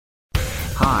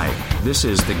Hi, this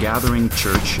is The Gathering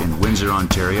Church in Windsor,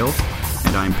 Ontario,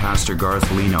 and I'm Pastor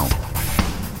Garth Leno.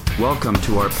 Welcome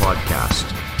to our podcast.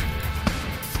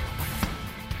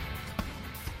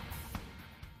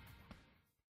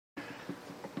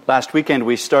 Last weekend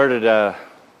we started a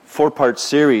 4-part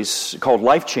series called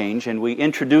Life Change, and we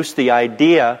introduced the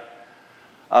idea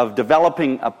of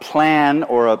developing a plan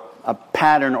or a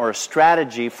pattern or a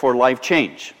strategy for life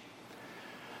change.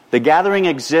 The gathering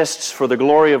exists for the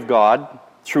glory of God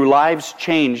through lives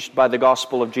changed by the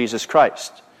gospel of Jesus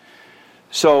Christ.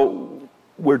 So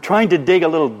we're trying to dig a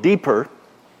little deeper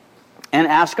and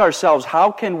ask ourselves, how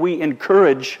can we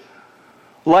encourage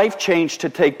life change to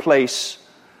take place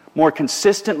more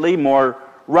consistently, more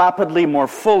rapidly, more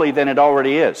fully than it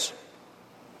already is?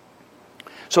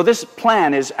 So this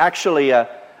plan is actually a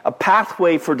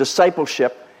pathway for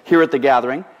discipleship here at the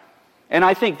gathering. And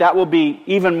I think that will be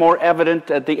even more evident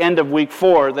at the end of week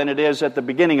 4 than it is at the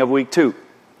beginning of week 2.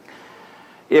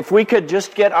 If we could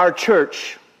just get our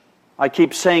church, I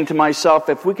keep saying to myself,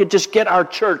 if we could just get our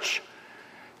church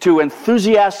to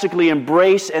enthusiastically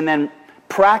embrace and then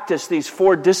practice these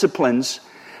 4 disciplines,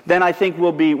 then I think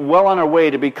we'll be well on our way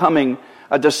to becoming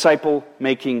a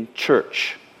disciple-making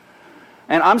church.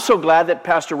 And I'm so glad that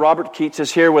Pastor Robert Keats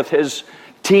is here with his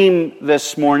team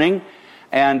this morning,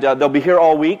 and they'll be here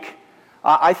all week.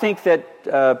 I think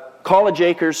that College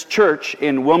Acres Church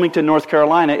in Wilmington, North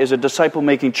Carolina is a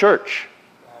disciple-making church.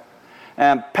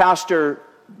 And Pastor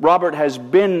Robert has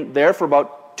been there for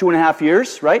about 2.5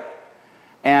 years, right?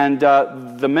 And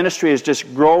the ministry is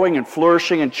just growing and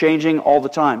flourishing and changing all the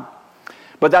time.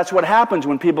 But that's what happens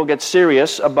when people get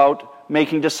serious about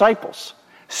making disciples.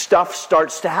 Stuff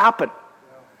starts to happen.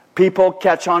 People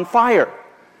catch on fire.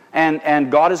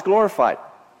 And God is glorified.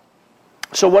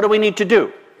 So what do we need to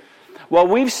do? Well,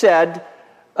 we've said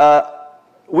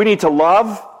we need to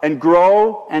love and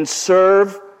grow and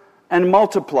serve and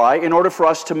multiply in order for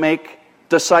us to make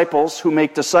disciples who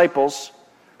make disciples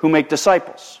who make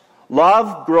disciples.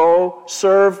 Love, grow,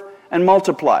 serve, and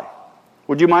multiply.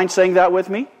 Would you mind saying that with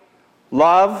me?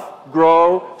 Love,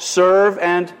 grow, serve,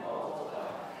 and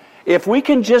multiply. If we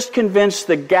can just convince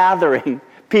the gathering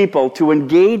people to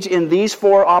engage in these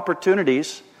 4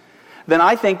 opportunities, then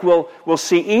I think we'll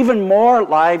see even more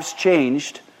lives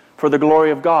changed for the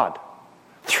glory of God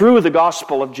through the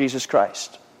gospel of Jesus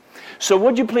Christ. So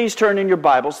would you please turn in your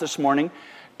Bibles this morning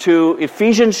to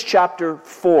Ephesians chapter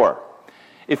 4.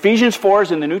 Ephesians 4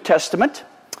 is in the New Testament.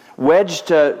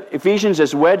 Ephesians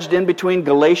is wedged in between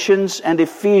Galatians and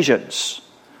Ephesians.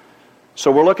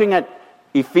 So we're looking at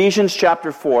Ephesians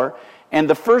chapter 4, and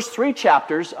the first 3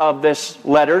 chapters of this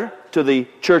letter to the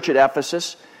church at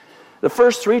Ephesus, the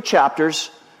first 3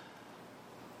 chapters,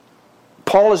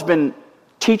 Paul has been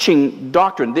teaching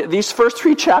doctrine. These first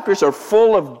 3 chapters are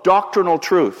full of doctrinal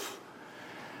truth.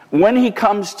 When he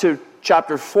comes to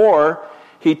chapter 4,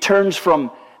 he turns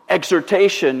from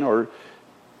exhortation or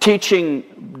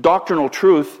teaching doctrinal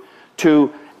truth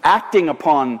to acting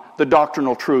upon the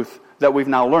doctrinal truth that we've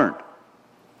now learned,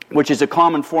 which is a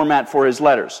common format for his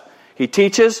letters. He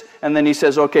teaches, and then he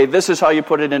says, okay, this is how you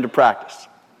put it into practice.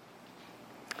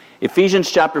 Ephesians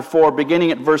chapter 4,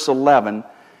 beginning at verse 11,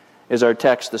 is our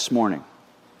text this morning.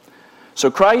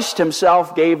 So Christ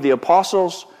himself gave the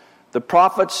apostles, the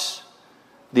prophets,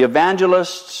 the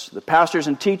evangelists, the pastors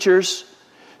and teachers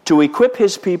to equip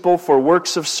his people for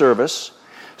works of service,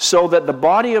 so that the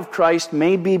body of Christ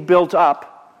may be built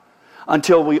up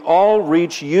until we all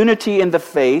reach unity in the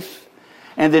faith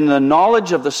and in the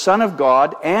knowledge of the Son of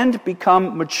God and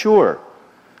become mature,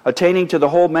 attaining to the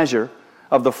whole measure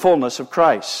of the fullness of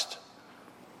Christ.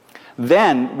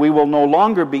 Then we will no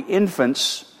longer be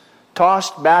infants,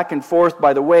 tossed back and forth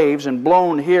by the waves and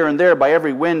blown here and there by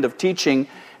every wind of teaching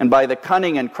and by the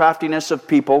cunning and craftiness of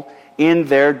people in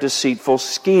their deceitful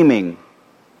scheming.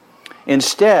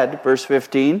 Instead, verse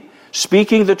 15,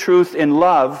 speaking the truth in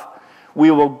love, we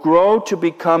will grow to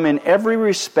become in every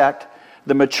respect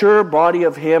the mature body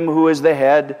of Him who is the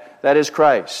head, that is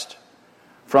Christ.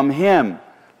 From Him,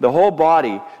 the whole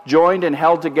body, joined and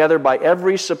held together by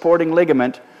every supporting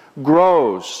ligament,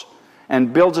 grows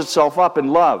and builds itself up in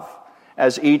love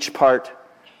as each part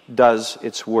does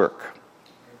its work.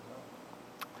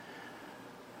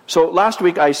 So last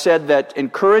week I said that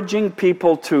encouraging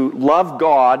people to love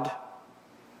God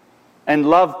and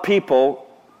love people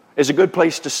is a good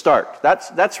place to start.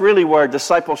 That's really where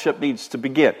discipleship needs to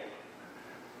begin.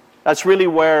 That's really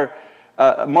where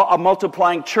a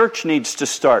multiplying church needs to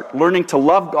start. Learning to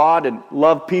love God and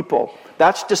love people.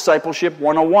 That's discipleship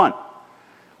 101.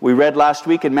 We read last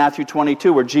week in Matthew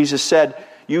 22 where Jesus said,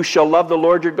 "You shall love the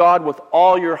Lord your God with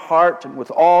all your heart and with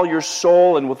all your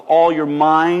soul and with all your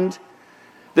mind."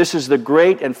 This is the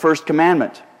great and first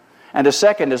commandment. And a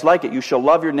second is like it. You shall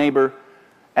love your neighbor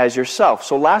as yourself.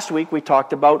 So last week we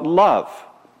talked about love.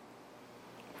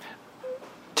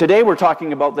 Today we're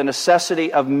talking about the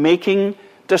necessity of making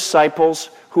disciples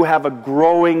who have a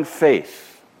growing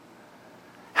faith.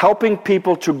 Helping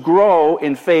people to grow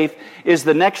in faith is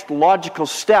the next logical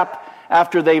step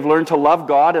after they've learned to love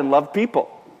God and love people.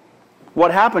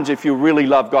 What happens if you really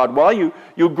love God? Well,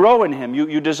 you grow in Him.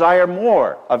 You desire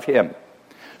more of Him.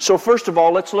 So first of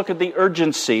all, let's look at the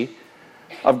urgency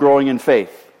of growing in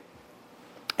faith.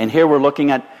 And here we're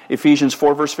looking at Ephesians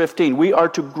 4 verse 15. We are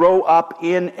to grow up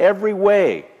in every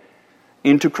way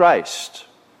into Christ.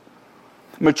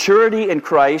 Maturity in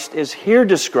Christ is here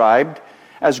described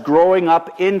as growing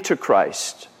up into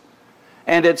Christ.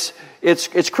 And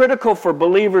it's critical for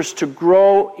believers to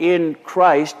grow in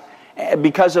Christ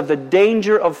because of the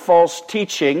danger of false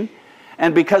teaching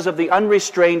and because of the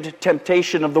unrestrained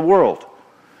temptation of the world.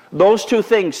 Those two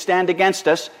things stand against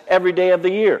us every day of the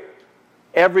year,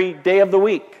 every day of the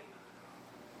week.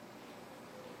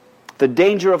 The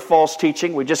danger of false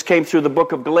teaching. We just came through the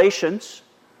book of Galatians.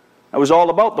 It was all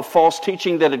about the false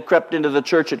teaching that had crept into the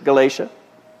church at Galatia.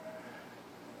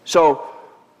 So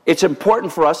it's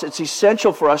important for us, it's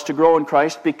essential for us to grow in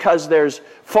Christ because there's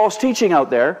false teaching out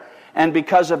there and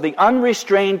because of the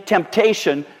unrestrained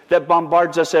temptation that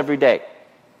bombards us every day.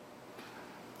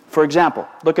 For example,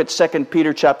 look at 2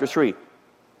 Peter chapter 3,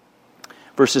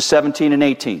 verses 17 and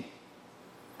 18.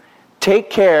 Take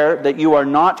care that you are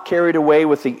not carried away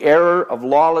with the error of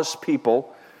lawless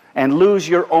people and lose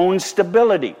your own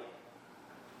stability,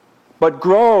 but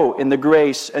grow in the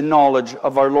grace and knowledge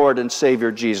of our Lord and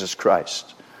Savior Jesus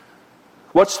Christ.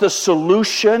 What's the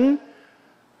solution?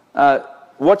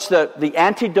 What's the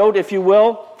antidote, if you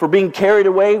will, for being carried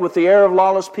away with the error of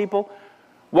lawless people?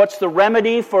 What's the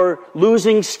remedy for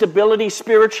losing stability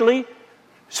spiritually?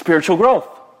 Spiritual growth.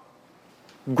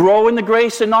 Grow in the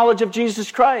grace and knowledge of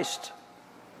Jesus Christ.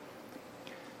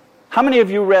 How many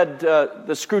of you read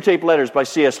the Screwtape Letters by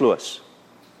C.S. Lewis?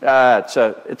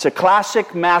 It's a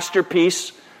classic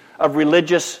masterpiece of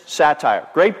religious satire.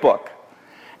 Great book.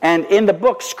 And in the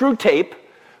book, Screwtape,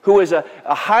 who is a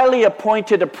highly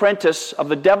appointed apprentice of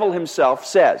the devil himself,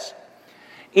 says,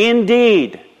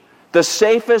 "Indeed, the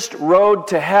safest road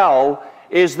to hell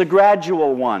is the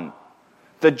gradual one,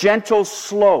 the gentle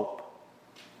slope,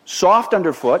 soft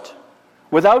underfoot,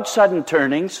 without sudden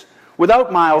turnings,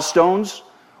 without milestones,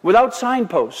 without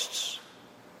signposts."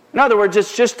 In other words,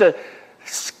 it's just a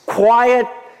quiet,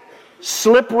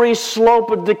 slippery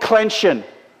slope of declension.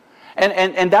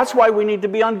 And that's why we need to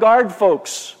be on guard,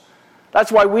 folks. That's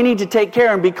why we need to take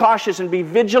care and be cautious and be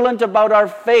vigilant about our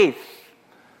faith.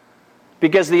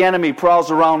 Because the enemy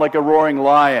prowls around like a roaring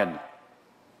lion,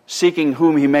 seeking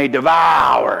whom he may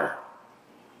devour.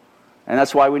 And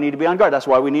that's why we need to be on guard. That's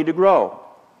why we need to grow.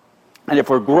 And if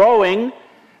we're growing,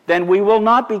 then we will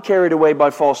not be carried away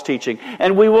by false teaching.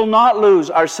 And we will not lose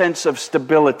our sense of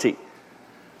stability.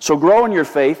 So grow in your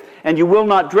faith, and you will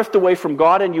not drift away from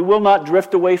God, and you will not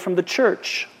drift away from the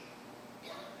church.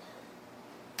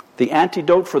 The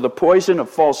antidote for the poison of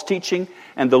false teaching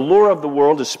and the lure of the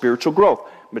world is spiritual growth.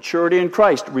 Maturity in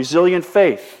Christ, resilient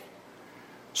faith.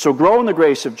 So grow in the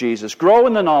grace of Jesus. Grow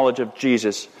in the knowledge of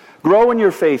Jesus. Grow in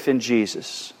your faith in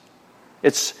Jesus.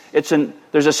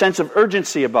 There's a sense of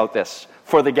urgency about this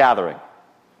for the gathering.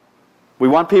 We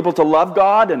want people to love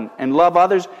God and love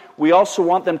others. We also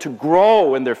want them to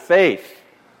grow in their faith.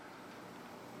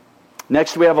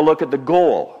 Next, we have a look at the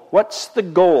goal. What's the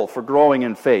goal for growing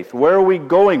in faith? Where are we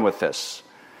going with this?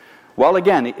 Well,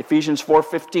 again, Ephesians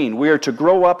 4:15, we are to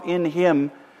grow up in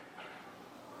Him,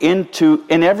 in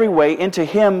every way, into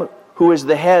Him who is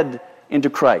the head, into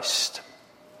Christ.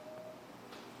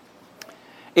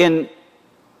 In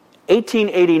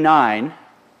 1889,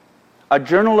 a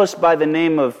journalist by the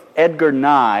name of Edgar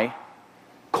Nye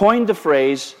coined the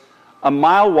phrase, "a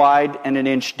mile wide and an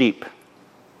inch deep."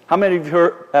 How many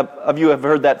of you have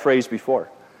heard that phrase before?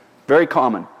 Very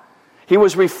common. He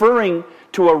was referring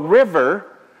to a river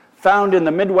found in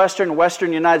the Midwestern,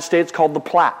 Western United States called the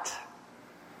Platte.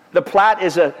 The Platte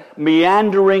is a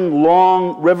meandering,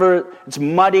 long river. It's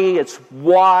muddy, it's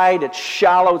wide, it's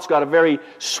shallow, it's got a very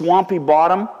swampy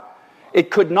bottom.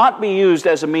 It could not be used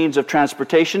as a means of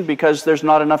transportation because there's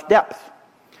not enough depth.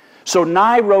 So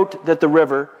Nye wrote that the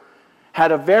river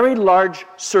had a very large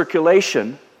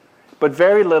circulation, but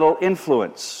very little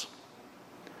influence.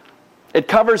 It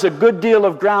covers a good deal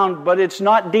of ground, but it's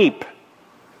not deep.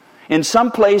 In some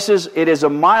places, it is a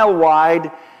mile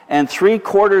wide and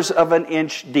 3/4 of an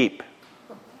inch deep.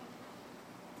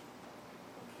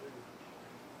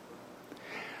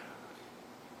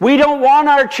 We don't want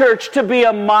our church to be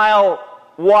a mile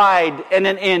wide and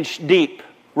an inch deep,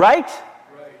 right?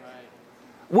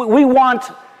 We want,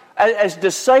 as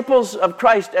disciples of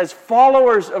Christ, as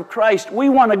followers of Christ, we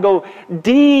want to go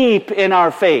deep in our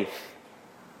faith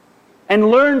and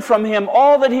learn from Him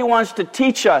all that He wants to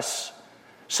teach us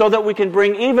so that we can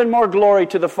bring even more glory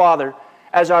to the Father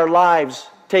as our lives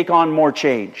take on more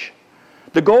change.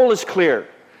 The goal is clear.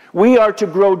 We are to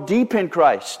grow deep in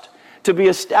Christ, to be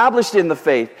established in the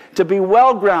faith, to be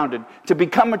well-grounded, to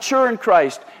become mature in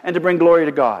Christ, and to bring glory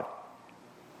to God.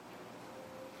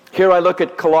 Here I look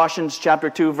at Colossians chapter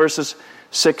 2, verses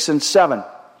 6 and 7.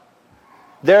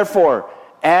 Therefore,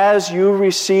 as you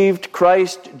received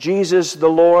Christ Jesus the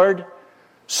Lord,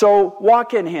 so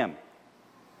walk in Him,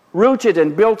 rooted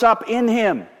and built up in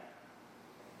Him.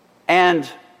 And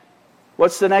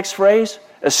what's the next phrase?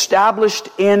 Established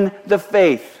in the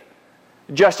faith,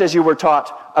 just as you were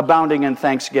taught, abounding in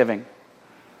thanksgiving.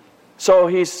 So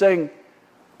he's saying,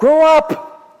 grow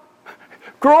up.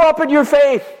 Grow up in your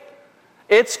faith.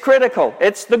 It's critical.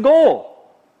 It's the goal.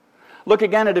 Look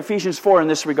again at Ephesians 4 in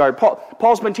this regard.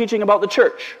 Paul's been teaching about the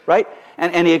church, right?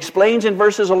 And he explains in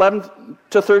verses 11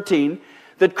 to 13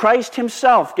 that Christ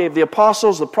Himself gave the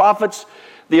apostles, the prophets,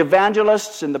 the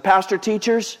evangelists, and the pastor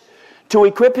teachers to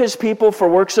equip His people for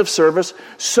works of service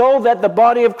so that the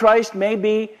body of Christ may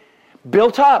be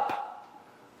built up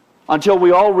until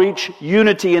we all reach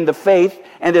unity in the faith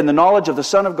and in the knowledge of the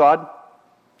Son of God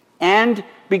and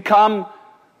become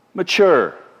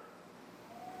mature,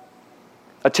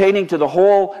 attaining to the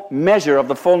whole measure of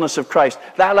the fullness of Christ.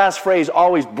 That last phrase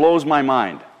always blows my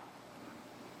mind.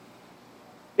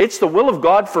 It's the will of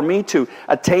God for me to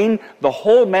attain the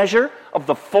whole measure of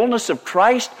the fullness of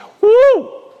Christ.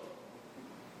 Woo!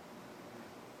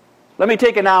 Let me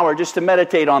take an hour just to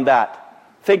meditate on that.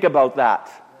 Think about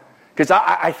that. Because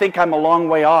I think I'm a long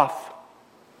way off.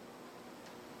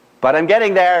 But I'm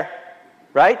getting there,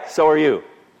 right? So are you,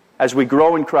 as we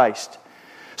grow in Christ.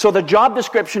 So the job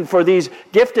description for these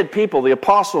gifted people, the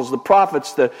apostles, the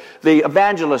prophets, the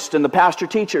evangelists, and the pastor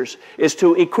teachers, is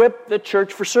to equip the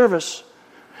church for service.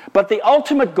 But the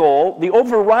ultimate goal, the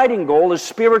overriding goal, is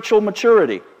spiritual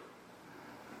maturity.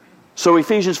 So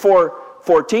Ephesians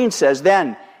 4:14 says,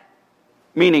 then,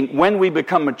 meaning when we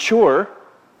become mature,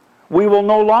 we will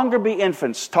no longer be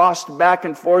infants, tossed back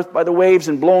and forth by the waves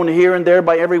and blown here and there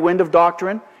by every wind of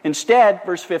doctrine. Instead,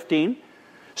 verse 15,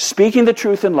 speaking the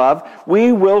truth in love,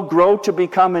 we will grow to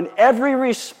become in every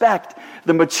respect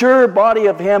the mature body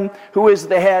of Him who is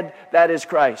the head, that is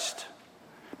Christ.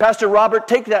 Pastor Robert,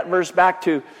 take that verse back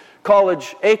to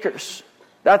College Acres.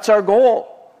 That's our goal.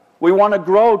 We want to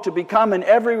grow to become in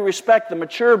every respect the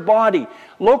mature body,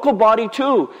 local body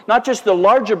too, not just the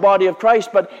larger body of Christ,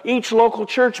 but each local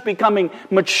church becoming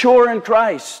mature in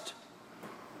Christ.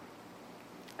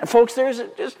 And folks, there's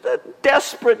just a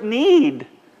desperate need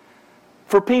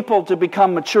for people to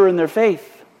become mature in their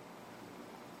faith.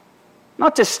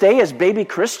 Not to stay as baby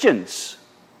Christians.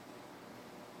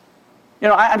 You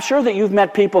know, I'm sure that you've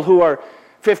met people who are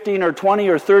 15 or 20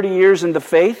 or 30 years in the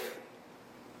faith.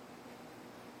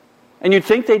 And you'd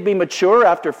think they'd be mature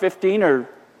after 15 or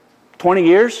 20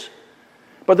 years.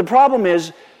 But the problem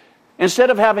is,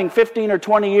 instead of having 15 or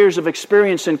 20 years of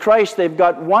experience in Christ, they've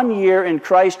got 1 year in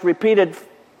Christ repeated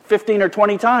 15 or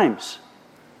 20 times.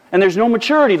 And there's no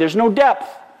maturity, there's no depth.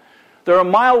 They're a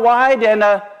mile wide and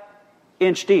an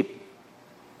inch deep.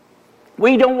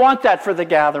 We don't want that for the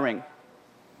gathering.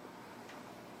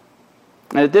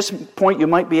 And at this point you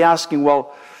might be asking,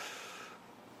 well,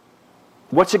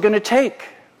 what's it going to take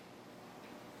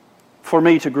for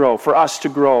me to grow, for us to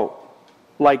grow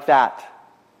like that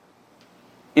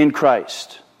in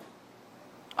Christ?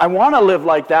 I want to live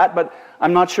like that, but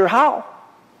I'm not sure how.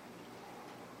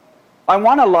 I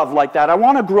want to love like that. I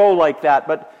want to grow like that,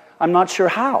 but I'm not sure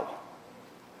how.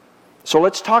 So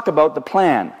let's talk about the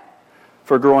plan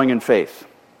for growing in faith.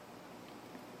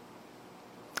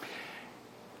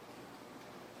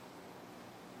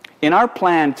 In our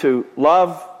plan to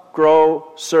love,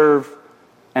 grow, serve,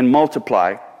 and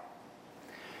multiply,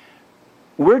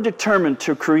 we're determined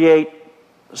to create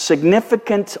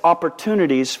significant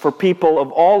opportunities for people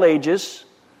of all ages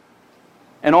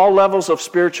and all levels of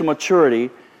spiritual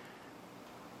maturity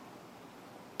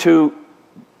to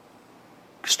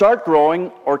start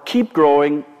growing or keep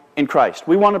growing in Christ.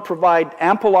 We want to provide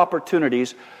ample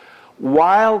opportunities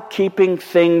while keeping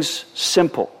things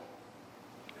simple.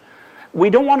 We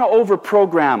don't want to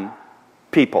over-program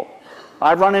people.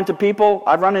 I've run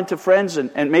into friends,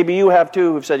 and maybe you have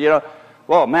too, who've said,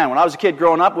 well, man, when I was a kid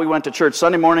growing up, we went to church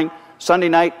Sunday morning, Sunday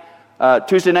night,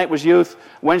 Tuesday night was youth,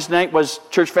 Wednesday night was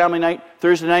church family night,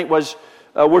 Thursday night was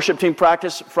worship team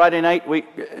practice Friday night.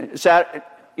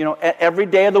 Every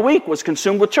day of the week was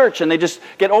consumed with church, and they just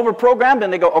get over-programmed,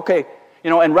 and they go, okay,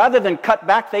 and rather than cut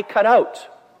back, they cut out.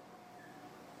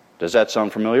 Does that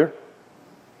sound familiar?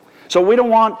 So we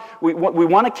want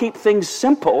to keep things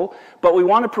simple, but we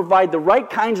want to provide the right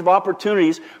kinds of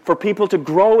opportunities for people to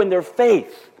grow in their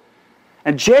faith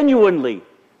and genuinely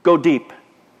go deep.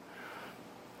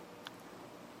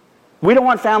 We don't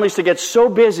want families to get so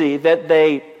busy that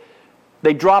they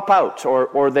drop out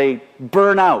or they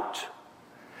burn out.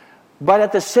 But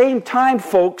at the same time,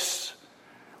 folks,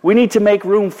 we need to make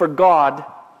room for God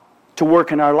to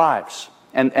work in our lives.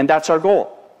 And that's our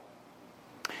goal.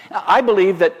 I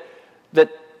believe that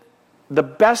the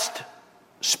best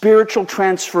spiritual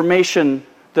transformation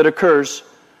that occurs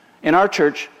in our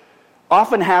church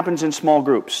often happens in small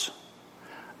groups.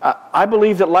 I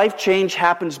believe that life change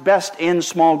happens best in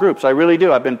small groups. I really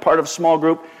do. I've been part of small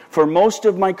group for most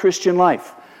of my Christian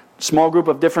life. Small group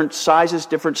of different sizes,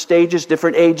 different stages,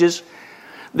 different ages,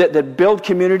 that build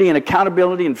community and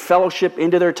accountability and fellowship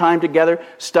into their time together,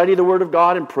 study the Word of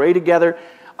God and pray together.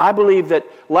 I believe that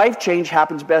life change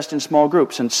happens best in small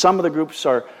groups. And some of the groups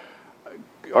are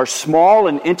small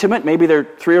and intimate. Maybe they're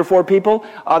 3 or 4 people.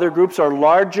 Other groups are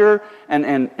larger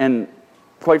and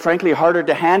quite frankly, harder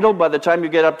to handle by the time you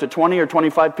get up to 20 or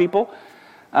 25 people.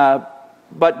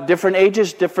 But different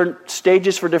ages, different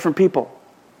stages for different people.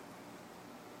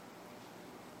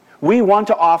 We want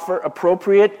to offer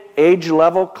appropriate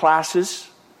age-level classes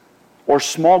or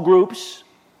small groups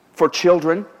for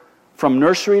children from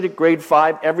nursery to grade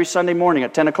 5 every Sunday morning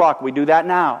at 10 o'clock. We do that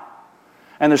now.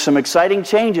 And there's some exciting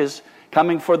changes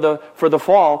coming for the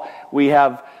fall. We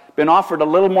have been offered a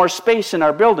little more space in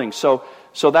our building, so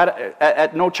that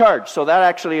at no charge. So that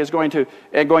actually is going to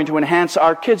enhance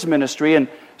our kids ministry, and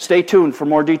stay tuned for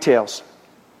more details.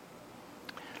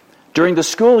 During the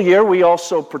school year, we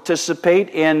also participate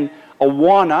in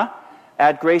Awana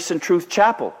at Grace and Truth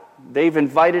Chapel. They've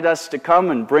invited us to come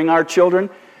and bring our children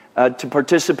to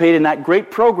participate in that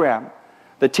great program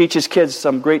that teaches kids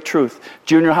some great truth.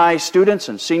 Junior high students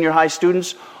and senior high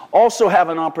students also have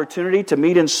an opportunity to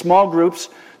meet in small groups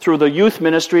through the youth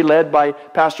ministry led by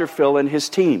Pastor Phil and his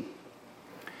team.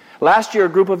 Last year, a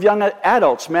group of young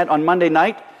adults met on Monday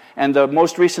night, and the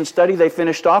most recent study they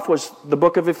finished off was the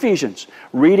book of Ephesians,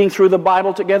 reading through the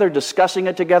Bible together, discussing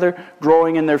it together,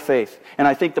 growing in their faith. And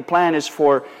I think the plan is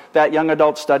for that young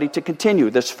adult study to continue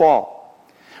this fall.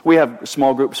 We have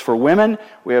small groups for women.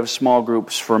 We have small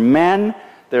groups for men.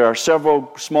 There are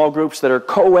several small groups that are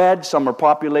co-ed. Some are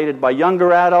populated by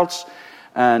younger adults,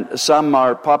 and some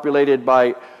are populated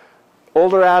by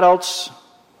older adults,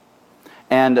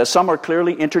 and some are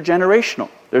clearly intergenerational.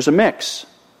 There's a mix.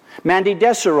 Mandy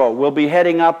Desero will be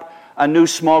heading up a new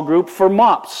small group for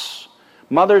MOPS,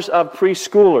 mothers of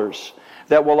preschoolers,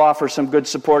 that will offer some good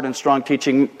support and strong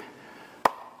teaching.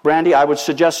 Brandy, I would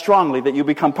suggest strongly that you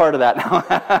become part of that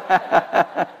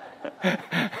now.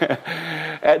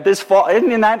 This fall,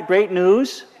 isn't that great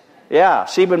news? Yeah,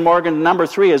 Stephen Morgan, number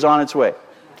 3 is on its way.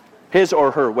 His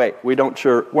or her way. We're not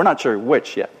sure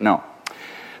which yet. No.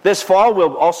 This fall,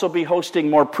 we'll also be hosting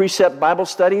more precept Bible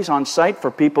studies on site for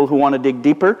people who want to dig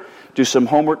deeper, do some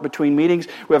homework between meetings.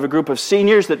 We have a group of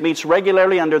seniors that meets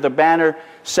regularly under the banner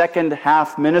Second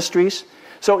Half Ministries.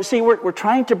 So, see, we're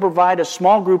trying to provide a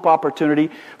small group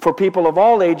opportunity for people of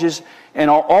all ages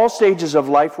and all stages of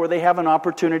life where they have an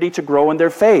opportunity to grow in their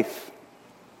faith.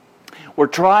 We're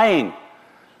trying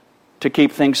to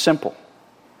keep things simple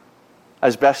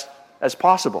as best as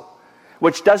possible,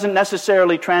 which doesn't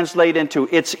necessarily translate into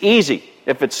it's easy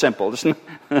if it's simple.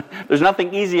 There's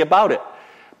nothing easy about it.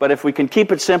 But if we can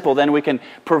keep it simple, then we can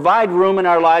provide room in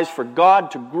our lives for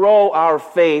God to grow our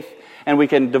faith, and we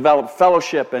can develop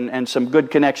fellowship and some good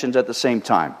connections at the same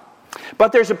time.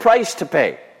 But there's a price to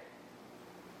pay.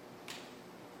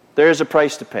 There is a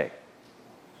price to pay.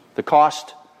 The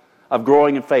cost of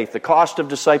growing in faith, the cost of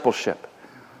discipleship.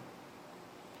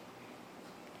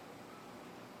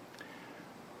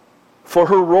 For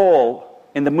her role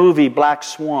in the movie Black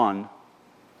Swan,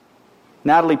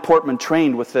 Natalie Portman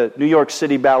trained with the New York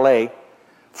City Ballet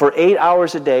for 8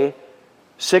 hours a day,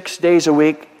 6 days a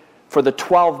week, for the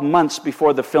 12 months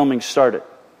before the filming started.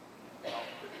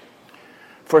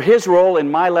 For his role in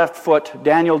My Left Foot,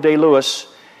 Daniel Day-Lewis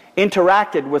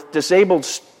interacted with disabled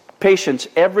patients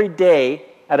every day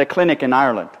at a clinic in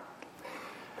Ireland.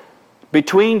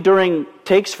 During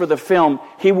takes for the film,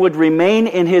 he would remain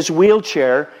in his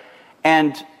wheelchair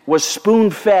and was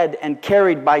spoon-fed and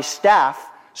carried by staff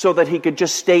so that he could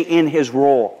just stay in his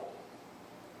role.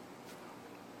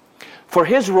 For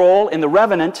his role in The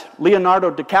Revenant,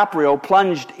 Leonardo DiCaprio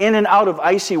plunged in and out of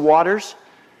icy waters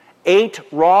ate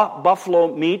raw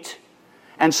buffalo meat,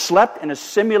 and slept in a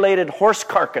simulated horse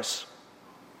carcass.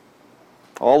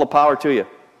 All the power to you.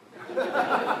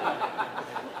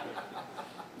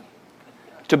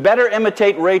 To better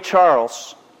imitate Ray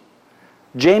Charles,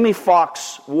 Jamie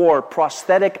Foxx wore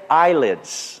prosthetic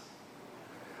eyelids,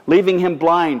 leaving him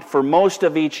blind for most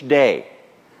of each day.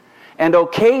 And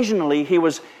occasionally he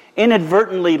was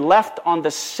inadvertently left on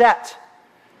the set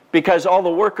because all the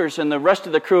workers and the rest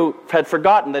of the crew had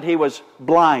forgotten that he was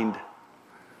blind.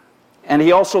 And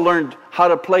he also learned how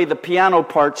to play the piano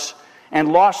parts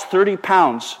and lost 30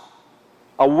 pounds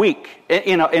a week,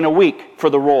 in a week for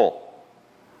the role.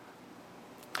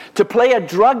 To play a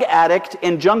drug addict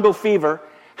in Jungle Fever,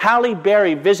 Halle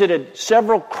Berry visited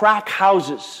several crack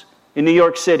houses in New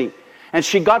York City. And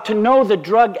she got to know the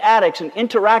drug addicts and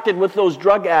interacted with those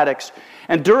drug addicts.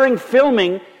 And during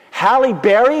filming, Halle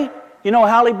Berry, you know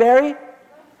Halle Berry?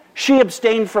 She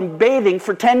abstained from bathing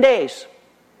for 10 days.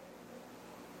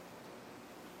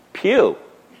 Pew.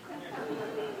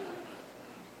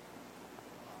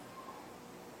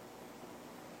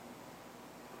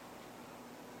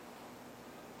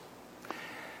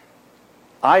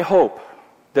 I hope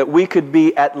that we could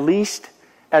be at least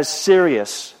as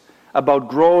serious about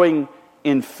growing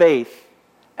in faith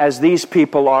as these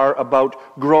people are about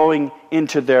growing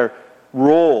into their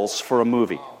roles for a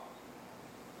movie.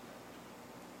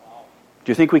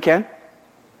 Do you think we can?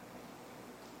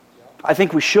 I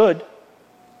think we should.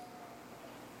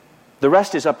 The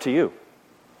rest is up to you.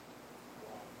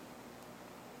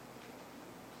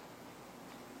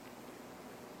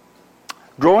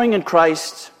 Growing in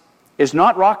Christ is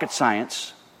not rocket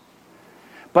science,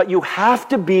 but you have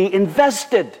to be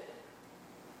invested.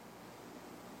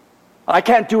 I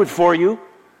can't do it for you.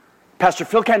 Pastor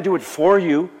Phil can't do it for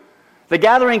you. The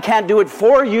gathering can't do it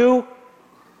for you.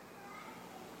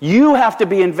 You have to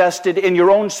be invested in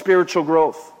your own spiritual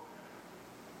growth.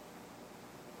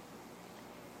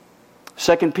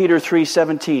 2 Peter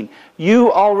 3:17.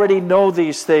 You already know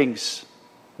these things,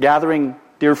 gathering,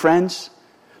 dear friends.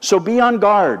 So be on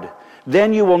guard.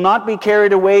 Then you will not be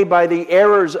carried away by the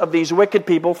errors of these wicked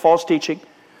people, false teaching,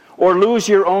 or lose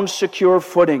your own secure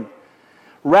footing.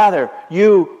 Rather,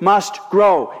 you must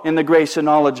grow in the grace and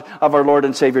knowledge of our Lord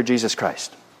and Savior Jesus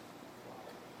Christ.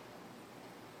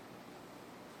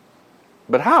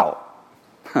 But how?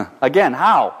 Again,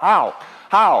 how?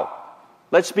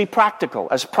 Let's be practical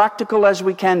as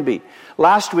we can be.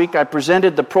 Last week I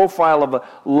presented the profile of a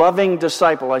loving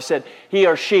disciple. I said he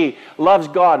or she loves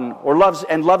God or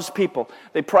loves people.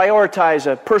 They prioritize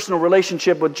a personal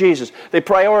relationship with Jesus. They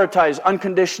prioritize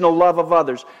unconditional love of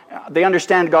others. They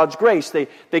understand God's grace.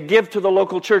 They give to the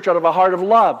local church out of a heart of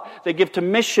love. They give to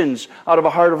missions out of a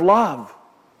heart of love.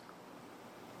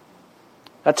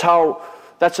 That's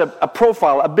a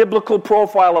profile, a biblical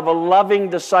profile of a loving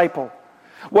disciple.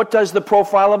 What does the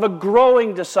profile of a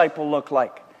growing disciple look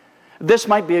like? This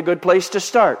might be a good place to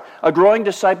start. A growing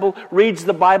disciple reads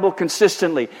the Bible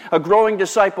consistently. A growing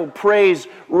disciple prays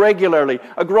regularly.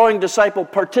 A growing disciple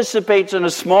participates in a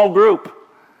small group.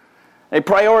 They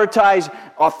prioritize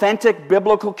authentic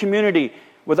biblical community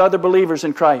with other believers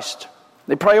in Christ.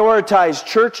 They prioritize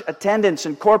church attendance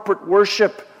and corporate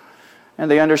worship,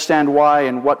 and they understand why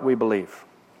and what we believe.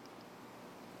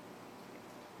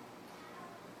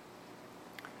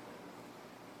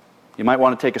 You might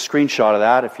want to take a screenshot of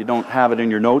that if you don't have it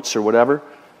in your notes or whatever.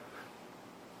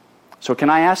 So can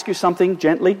I ask you something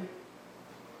gently?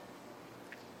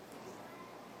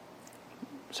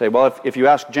 Say, well, if you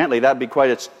ask gently, that'd be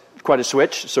quite a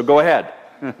switch, so go ahead.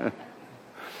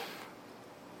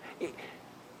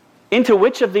 Into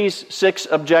which of these 6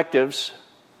 objectives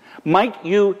might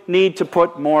you need to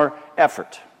put more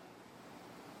effort?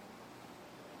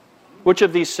 Which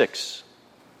of these 6?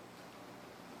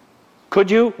 Would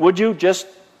you just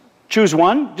choose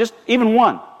one? Just even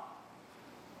one.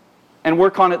 And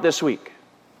work on it this week.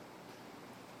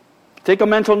 Take a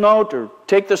mental note or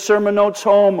take the sermon notes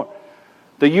home, or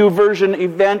the YouVersion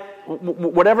event,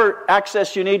 whatever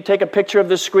access you need, take a picture of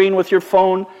the screen with your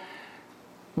phone.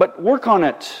 But work on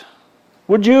it.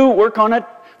 Would you work on it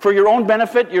for your own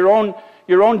benefit, your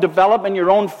own development,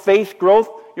 your own faith growth,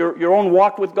 your own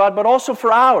walk with God, but also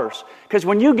for ours? Because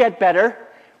when you get better,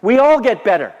 we all get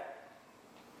better.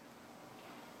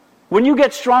 When you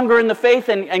get stronger in the faith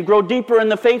and grow deeper in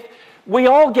the faith, we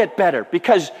all get better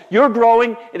because you're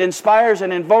growing. It inspires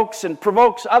and invokes and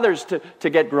provokes others to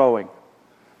get growing.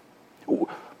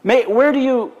 Where do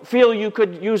you feel you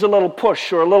could use a little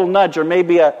push or a little nudge or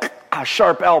maybe a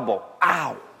sharp elbow?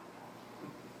 Ow!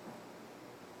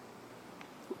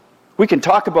 We can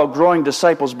talk about growing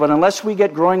disciples, but unless we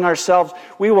get growing ourselves,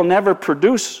 we will never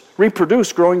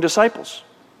reproduce growing disciples.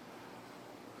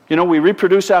 You know, we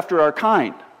reproduce after our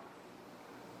kind.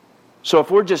 So if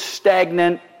we're just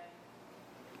stagnant,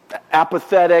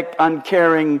 apathetic,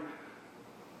 uncaring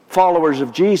followers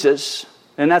of Jesus,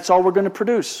 then that's all we're going to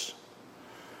produce.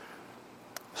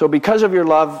 So because of your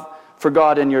love for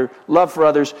God and your love for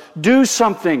others, do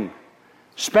something.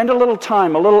 Spend a little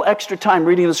time, a little extra time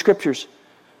reading the Scriptures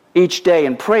each day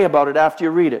and pray about it after you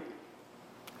read it.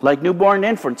 Like newborn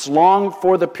infants, long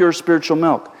for the pure spiritual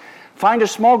milk. Find a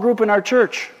small group in our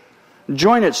church.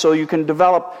 Join it so you can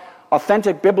develop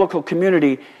authentic biblical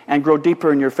community and grow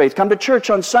deeper in your faith. Come to church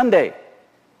on Sunday.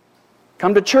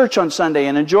 Come to church on Sunday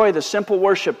and enjoy the simple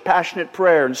worship, passionate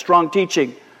prayer, and strong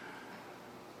teaching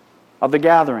of the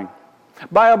gathering.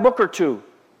 Buy a book or two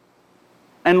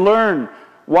and learn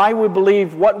why we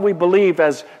believe what we believe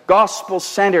as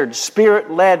gospel-centered,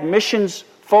 spirit-led,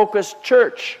 missions-focused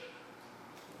church.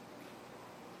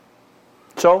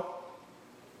 So,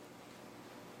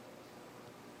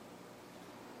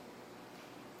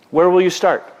 where will you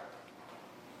start?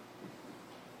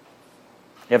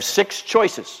 You have 6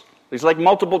 choices. It's like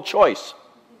multiple choice.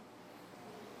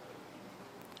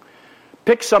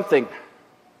 Pick something.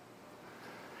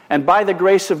 And by the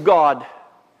grace of God,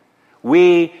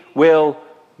 we will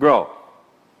grow.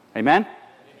 Amen?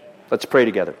 Let's pray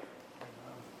together.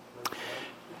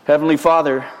 Heavenly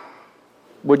Father,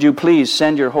 would you please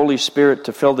send your Holy Spirit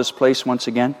to fill this place once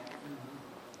again?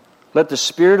 Let the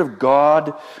Spirit of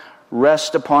God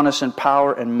rest upon us in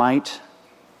power and might.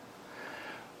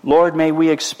 Lord, may we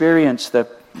experience the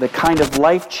kind of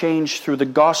life change through the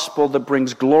gospel that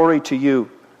brings glory to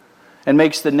you and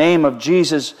makes the name of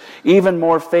Jesus even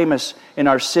more famous in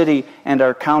our city and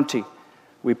our county.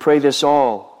 We pray this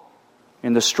all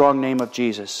in the strong name of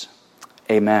Jesus.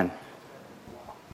 Amen.